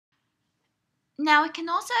Now we can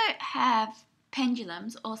also have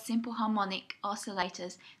pendulums or simple harmonic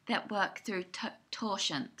oscillators that work through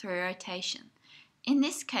torsion, through rotation. In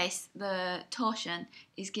this case, the torsion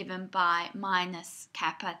is given by minus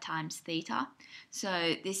kappa times theta.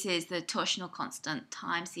 So this is the torsional constant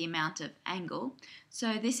times the amount of angle.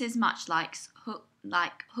 So this is much like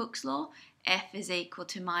Hooke's law. F is equal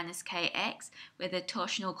to minus kx, where the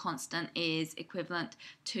torsional constant is equivalent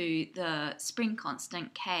to the spring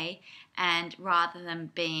constant k, and rather than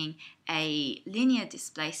being a linear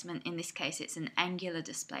displacement, in this case it's an angular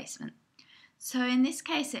displacement. So in this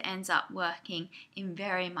case it ends up working in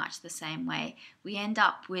very much the same way. We end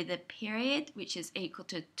up with a period which is equal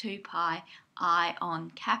to 2 pi I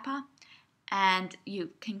on kappa, and you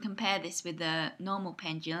can compare this with the normal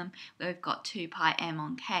pendulum where we've got 2 pi m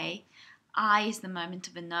on k. I is the moment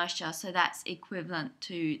of inertia, so that's equivalent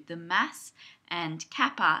to the mass, and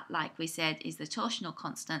kappa, like we said, is the torsional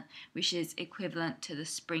constant, which is equivalent to the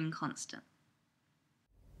spring constant.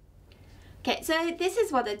 Okay, so this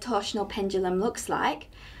is what a torsional pendulum looks like.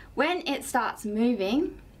 When it starts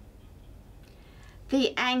moving,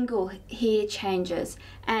 the angle here changes,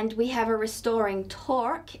 and we have a restoring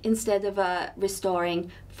torque instead of a restoring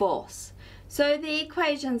force. So the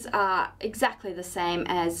equations are exactly the same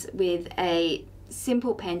as with a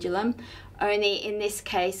simple pendulum, only in this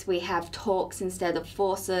case we have torques instead of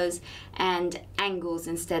forces and angles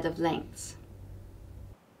instead of lengths.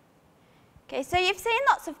 Okay, so you've seen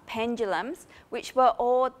lots of pendulums which were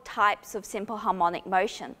all types of simple harmonic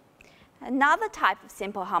motion. Another type of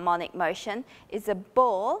simple harmonic motion is a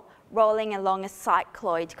ball rolling along a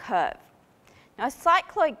cycloid curve. Now, a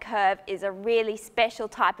cycloid curve is a really special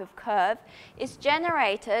type of curve. It's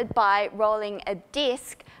generated by rolling a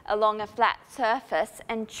disc along a flat surface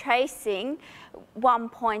and tracing one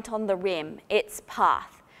point on the rim, its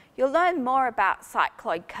path. You'll learn more about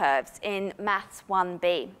cycloid curves in Maths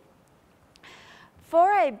 1B.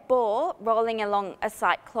 For a ball rolling along a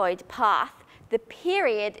cycloid path, the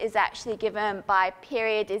period is actually given by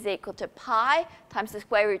period is equal to pi times the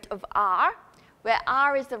square root of r, where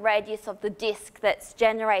r is the radius of the disk that's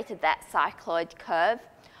generated that cycloid curve,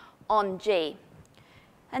 on g.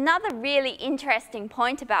 Another really interesting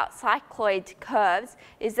point about cycloid curves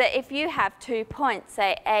is that if you have 2 points,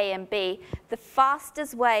 say A and B, the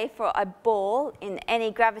fastest way for a ball in any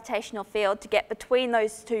gravitational field to get between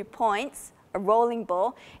those 2 points, a rolling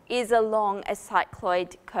ball, is along a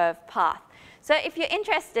cycloid curve path. So if you're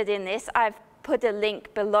interested in this, I've put a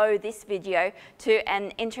link below this video to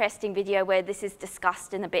an interesting video where this is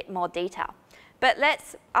discussed in a bit more detail. But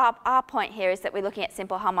our point here is that we're looking at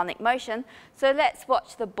simple harmonic motion, so let's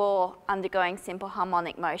watch the ball undergoing simple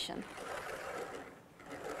harmonic motion.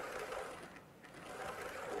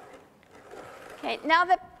 Okay, now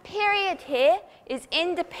the period here is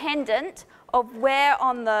independent of where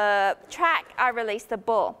on the track I release the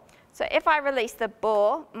ball. So if I release the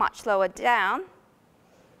ball much lower down,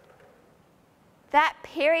 that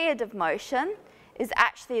period of motion is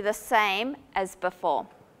actually the same as before.